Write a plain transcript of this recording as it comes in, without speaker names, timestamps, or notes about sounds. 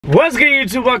What's good,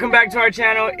 YouTube? Welcome back to our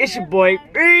channel. It's your boy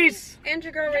Reece and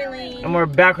your girl Raylene, and we're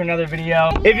back with another video.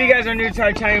 If you guys are new to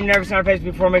our channel, you've never seen our face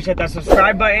before, make sure to hit that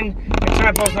subscribe button and turn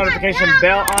that post notification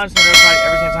bell on so you're notified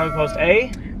every single time we post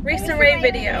a Reece and Ray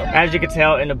video. As you can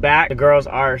tell in the back, the girls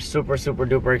are super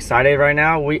duper excited right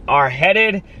now. We are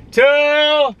headed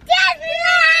to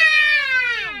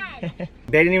Disneyland.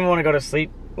 They didn't even want to go to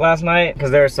sleep last night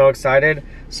because they were so excited.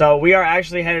 So we are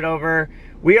actually headed over.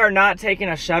 We are not taking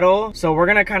a shuttle, so we're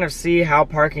gonna kind of see how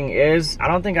parking is. I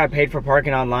don't think I paid for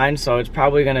parking online, so it's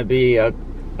probably gonna be a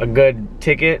good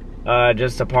ticket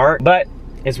just to park, but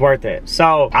it's worth it.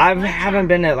 So we haven't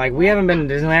been to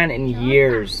Disneyland in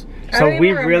years. So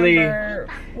we really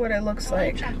what it looks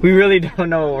like. We really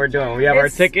don't know what we're doing. We have our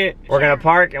ticket, we're gonna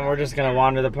park, and we're just gonna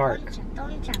wander the park.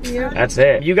 Yep. That's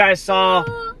it. You guys saw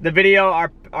the video,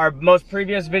 our most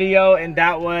previous video, and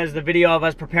that was the video of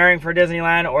us preparing for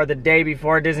Disneyland or the day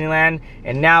before Disneyland.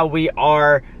 And now we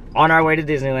are on our way to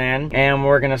Disneyland, and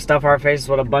we're gonna stuff our faces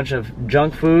with a bunch of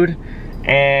junk food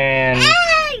and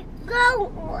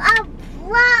Go,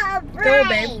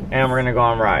 babe. And we're gonna go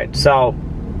on rides. So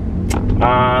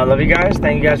love you guys.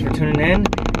 Thank you guys for tuning in,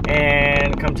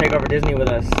 and come take over Disney with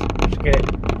us. Let's get it.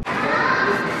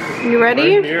 You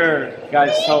ready? We're here,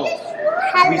 guys. So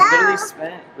we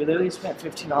literally spent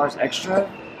 $15 extra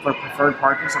for preferred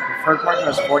parking. So preferred parking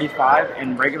was $45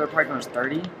 and regular parking was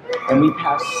 $30. And we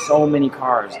passed so many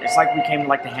cars. It's like we came to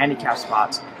like the handicap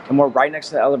spots, and we're right next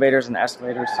to the elevators and the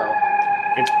escalators. So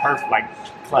it's perfect, like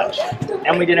clutch.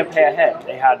 And we didn't pay ahead.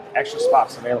 They had extra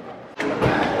spots available.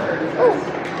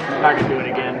 I'm not gonna do it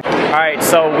again. All right,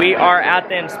 so we are at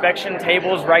the inspection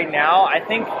tables right now. I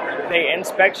think they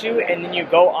inspect you and then you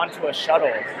go onto a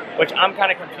shuttle, which I'm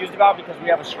kind of confused about because we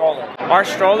have a stroller. Our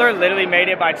stroller literally made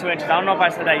it by 2 inches. I don't know if I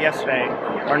said that yesterday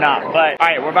or not, but all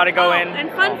right, we're about to go in.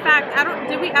 And fun fact, I don't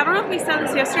know if we said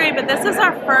this yesterday, but this is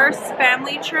our first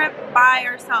family trip by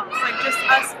ourselves, like just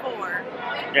us four.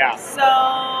 Yeah.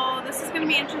 So this is gonna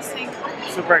be interesting.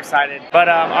 Super excited. But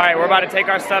all right, we're about to take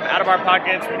our stuff out of our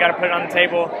pockets. We gotta put it on the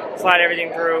table, slide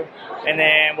everything through, and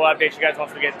then we'll update you guys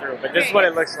once we get through. But this is what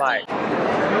it looks like.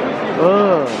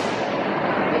 Ugh.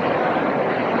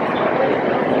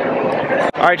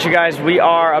 All right, you guys, we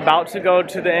are about to go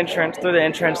to the entrance, through the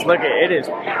entrance. Look, it is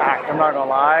packed, I'm not gonna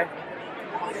lie.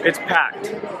 It's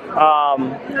packed.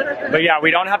 But yeah, we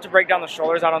don't have to break down the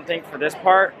strollers, I don't think, for this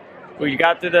part. We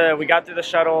got through the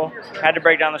shuttle, had to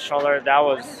break down the stroller.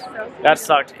 That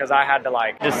sucked because I had to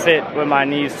like just sit with my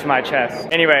knees to my chest.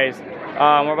 Anyways,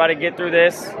 we're about to get through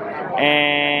this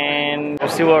and we'll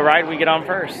see what ride we get on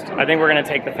first. I think we're gonna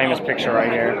take the famous picture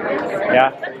right here.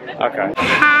 Yeah? Okay.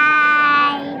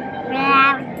 Hi, we're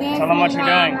at Disneyland. Tell them what you're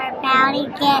doing. We're about to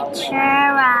get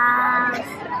churros.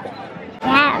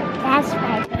 Yeah, that's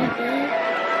right, baby.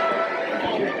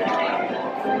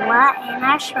 What in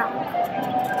our trunk?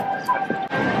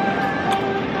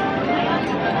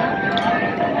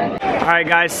 Alright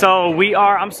guys, so we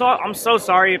are, I'm so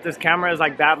sorry if this camera is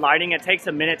like bad lighting. It takes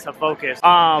a minute to focus.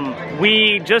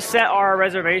 We just set our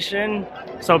reservation.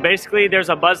 So basically there's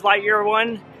a Buzz Lightyear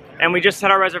one, and we just set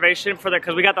our reservation for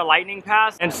because we got the lightning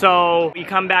pass. And so we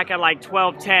come back at like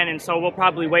 12:10, and so we'll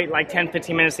probably wait like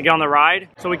 10-15 minutes to get on the ride.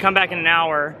 So we come back in an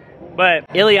hour. But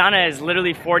Ileana is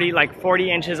literally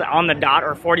 40 inches on the dot,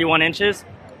 or 41 inches.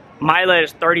 Mila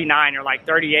is 39 or like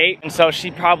 38, and so she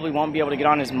probably won't be able to get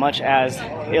on as much as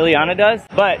Ileana does,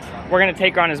 but we're gonna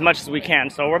take her on as much as we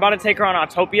can. So we're about to take her on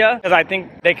Autopia because I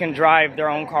think they can drive their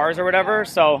own cars or whatever,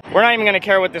 so we're not even gonna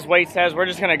care what this weight says. We're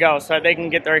just gonna go so that they can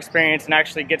get their experience and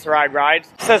actually get to ride rides.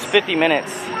 It says 50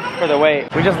 minutes for the wait.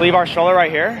 We just leave our stroller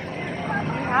right here? We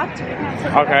have to.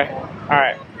 Okay, all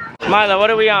right. Mila,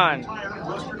 what are we on?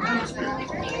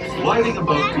 Sliding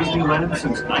above Disneyland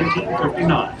since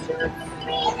 1959.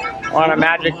 On a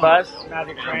magic bus,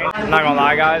 magic train. I'm not gonna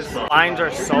lie guys, lines are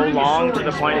so long to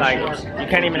the point like you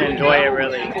can't even enjoy it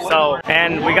really. So,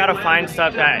 and we gotta find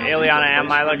stuff that Ileana and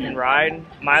Mila can ride.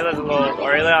 Ileana's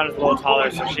a little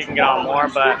taller so she can get on more,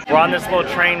 but we're on this little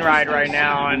train ride right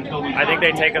now, and I think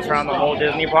they take us around the whole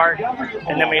Disney park.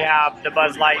 And then we have the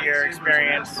Buzz Lightyear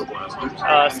experience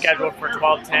scheduled for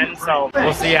 12:10, so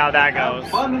we'll see how that goes.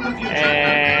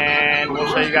 And we'll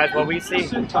show you guys what we see.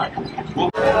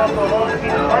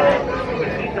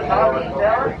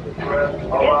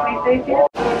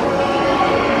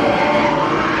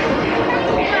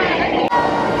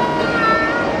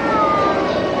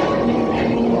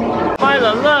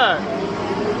 Mila, look!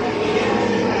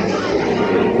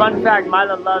 Fun fact,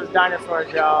 Mila loves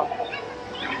dinosaurs, y'all.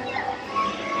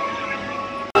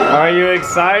 Are you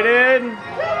excited? Go,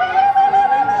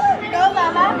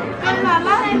 Lala. Go,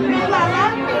 Lala. Go,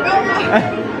 Lala.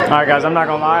 Alright guys, I'm not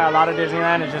gonna lie, a lot of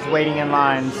Disneyland is just waiting in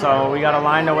line. So we got a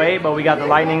line to wait, but we got the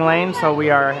lightning lane, so we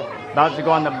are about to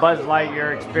go on the Buzz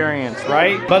Lightyear experience,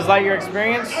 right? Buzz Lightyear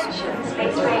experience?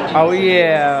 Oh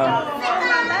yeah.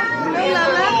 Go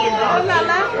Lala, go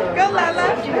Lala, go Lala,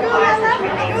 go Lala,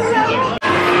 go Lala.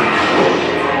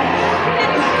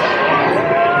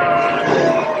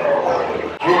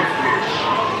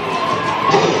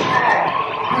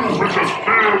 Which is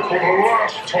fair for the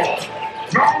last time.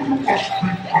 Now you must be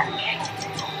punished.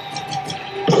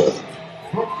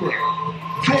 Look there.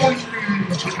 Join me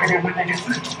together we will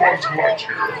defeat Buzz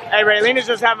Lightyear. Hey, Raylena's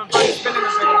just having fun spinning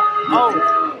this thing. Oh.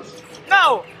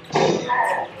 No!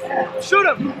 Shoot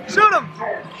him! Shoot him!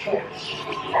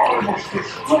 I must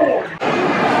destroy.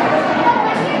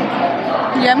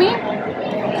 Yummy?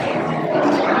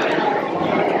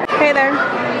 Hey there.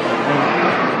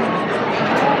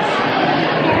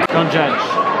 Don't judge.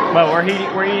 But we're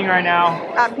eating right now.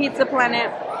 At Pizza Planet.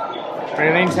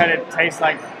 Raylene said it tastes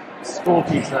like school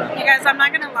pizza. You guys, I'm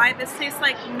not gonna lie, this tastes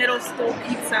like middle school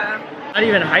pizza. Not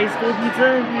even high school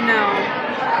pizza? No.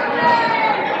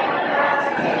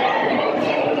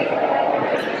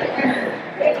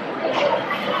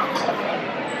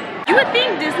 You would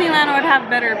think Disneyland would have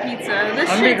better pizza. This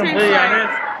I'm shit being tastes completely like...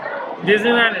 honest.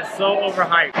 Disneyland is so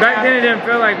overhyped. Back then it didn't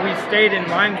feel like we stayed in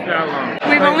line for that long.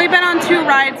 We've only been on 2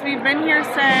 rides. We've been here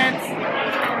since...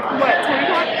 What, 10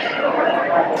 o'clock?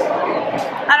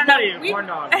 I don't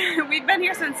know. We've been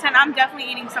here since 10. I'm definitely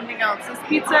eating something else. This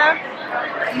pizza,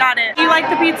 not it. Do you like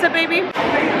the pizza, baby?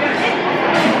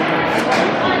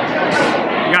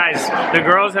 Guys, the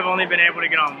girls have only been able to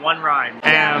get on 1 ride.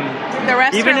 And the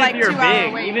rest even are like if you're 2-hour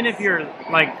big, waits. even if you're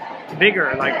like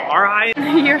bigger, like our height,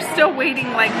 You're still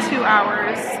waiting like 2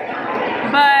 hours.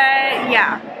 But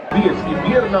yeah.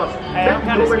 hey, I'm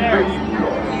kind of scared.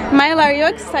 Milo, are you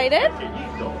excited?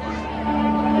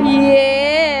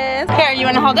 Yes. Here, you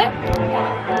want to hold it?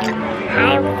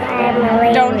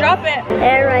 Don't drop it.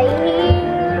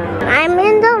 I'm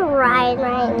in the ride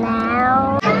right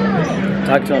now.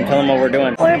 Talk to him, tell him what we're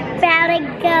doing. We're about to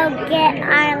go get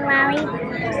our lollipop.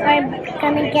 We're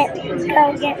gonna go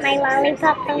get my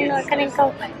lollipop, and we're gonna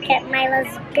go get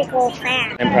Milo's big old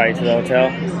fan. And probably to the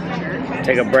hotel,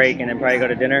 take a break, and then probably go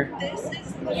to dinner.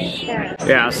 Sure.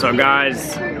 Yeah, so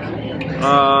guys,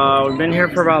 we've been here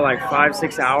for about like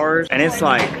 5-6 hours, and it's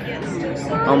like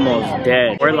almost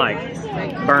dead. We're like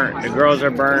burnt. The girls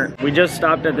are burnt. We just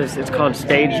stopped at this, it's called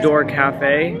Stage Door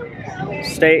Cafe.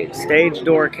 Stage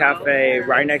Door Cafe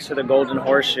right next to the Golden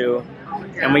Horseshoe.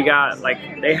 And we got,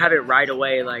 like, they have it right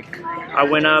away. Like, I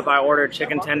went up, I ordered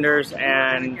chicken tenders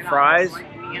and fries.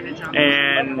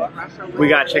 And we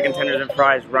got chicken tenders and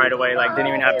fries right away. Like, didn't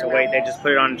even have to wait. They just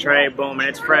put it on a tray, boom, and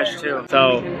it's fresh too.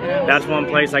 So that's one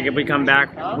place, like, if we come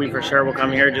back, we for sure will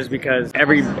come here, just because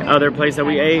every other place that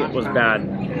we ate was bad.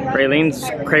 Raylene's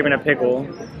craving a pickle,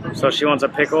 so she wants a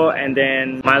pickle, and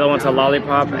then Milo wants a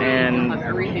lollipop, and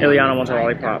Ileana wants a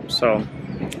lollipop. So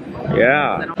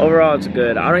yeah, overall it's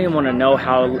good. I don't even want to know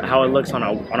how it looks on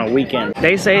a weekend.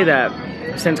 They say that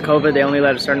since COVID they only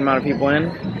let a certain amount of people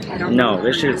in. No,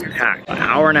 this shit is packed. An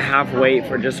hour and a half wait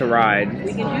for just a ride.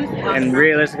 And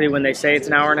realistically, when they say it's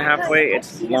an hour and a half wait,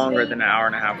 it's longer than an hour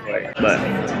and a half wait. But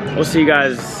we'll see you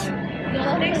guys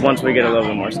once we get a little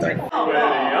bit more stuff.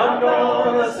 I'm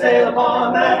gonna sail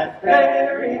upon that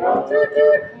ferry boat,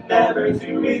 never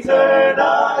to return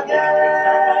again.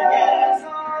 Yes,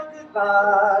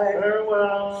 goodbye,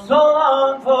 farewell, so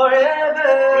long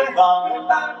forever. Goodbye,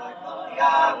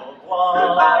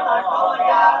 goodbye, my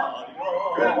Polygon.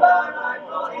 Goodbye, my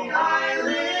Pony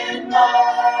Island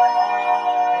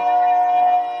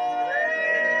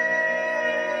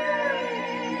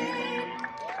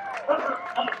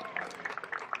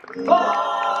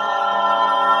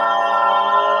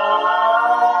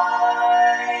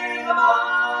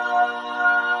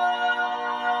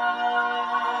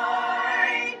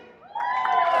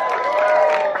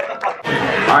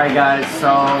Alright guys, so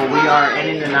we are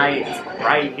ending the night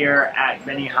right here at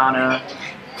Benihana.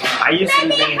 I used to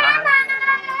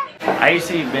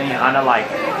eat Benihana like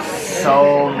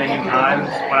so many times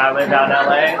when I lived out in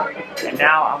LA, and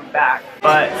now I'm back.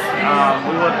 But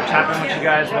we will chat in with you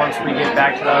guys once we get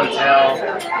back to the hotel,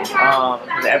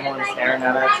 because everyone's staring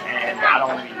at us, and I don't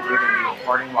want to be rude and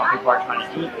recording while people are trying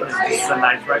to eat, because this is a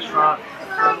nice restaurant.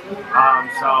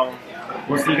 So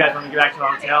we'll see you guys when we get back to the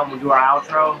hotel, and we'll do our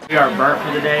outro. We are burnt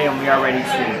for the day, and we are ready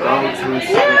to go to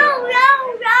sleep. No!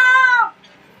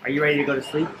 Are you ready to go to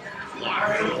sleep?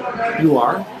 Yeah. You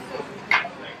are?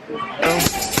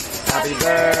 Happy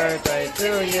birthday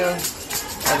to you.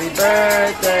 Happy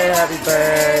birthday, happy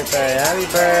birthday, happy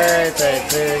birthday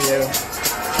to you.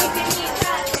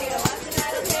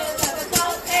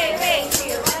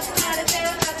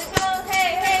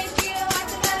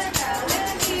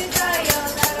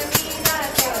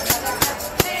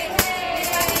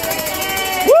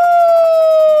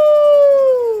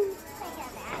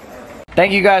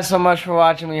 Thank you guys so much for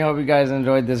watching. We hope you guys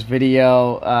enjoyed this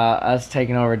video, us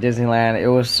taking over Disneyland. It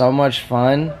was so much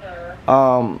fun.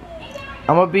 I'm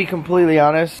gonna be completely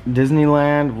honest.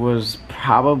 Disneyland was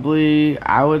probably,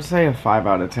 I would say, a 5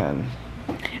 out of 10.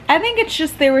 I think it's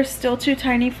just they were still too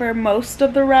tiny for most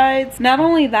of the rides. Not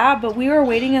only that, but we were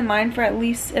waiting in line for at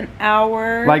least an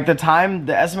hour. Like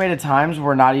the estimated times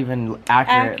were not even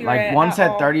accurate. Like one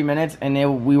said 30 minutes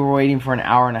and we were waiting for an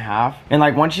hour and a half. And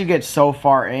like once you get so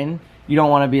far in, you don't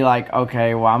want to be like,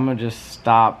 okay, well I'm gonna just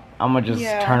stop. I'm gonna just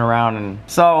turn around. And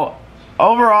so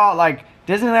overall, like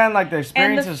Disneyland, like the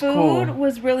experience is cool. And the food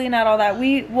was really not all that.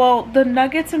 Well, the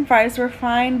nuggets and fries were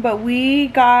fine, but we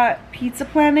got Pizza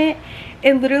Planet.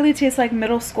 It literally tastes like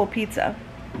middle school pizza.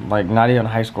 Like not even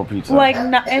high school pizza. Like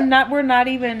we're not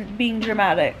even being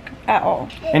dramatic at all.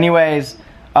 Anyways,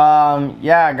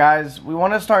 yeah guys, we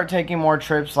want to start taking more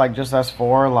trips, like just us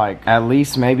four, like at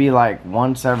least maybe like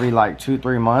once every like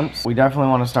 2-3 months. We definitely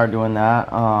want to start doing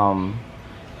that.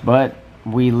 But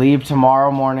we leave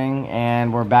tomorrow morning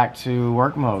and we're back to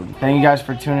work mode. Thank you guys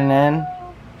for tuning in.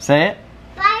 Say it.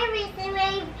 Bye, Reece and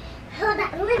Wave. Hold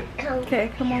on, let's go.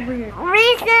 Okay, come over here.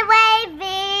 Reece and Wave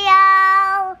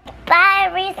video.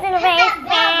 Bye, Reece and Wave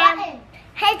fam.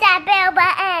 Hit that bell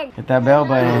button. Hit that bell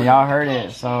button. Y'all heard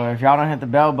it. So if y'all don't hit the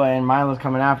bell button, Milo's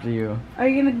coming after you. Are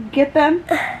you gonna get them?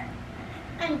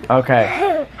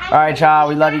 Okay. All right, y'all.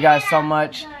 We love you guys so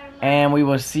much, and we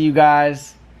will see you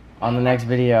guys on the next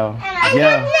video.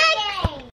 Yeah.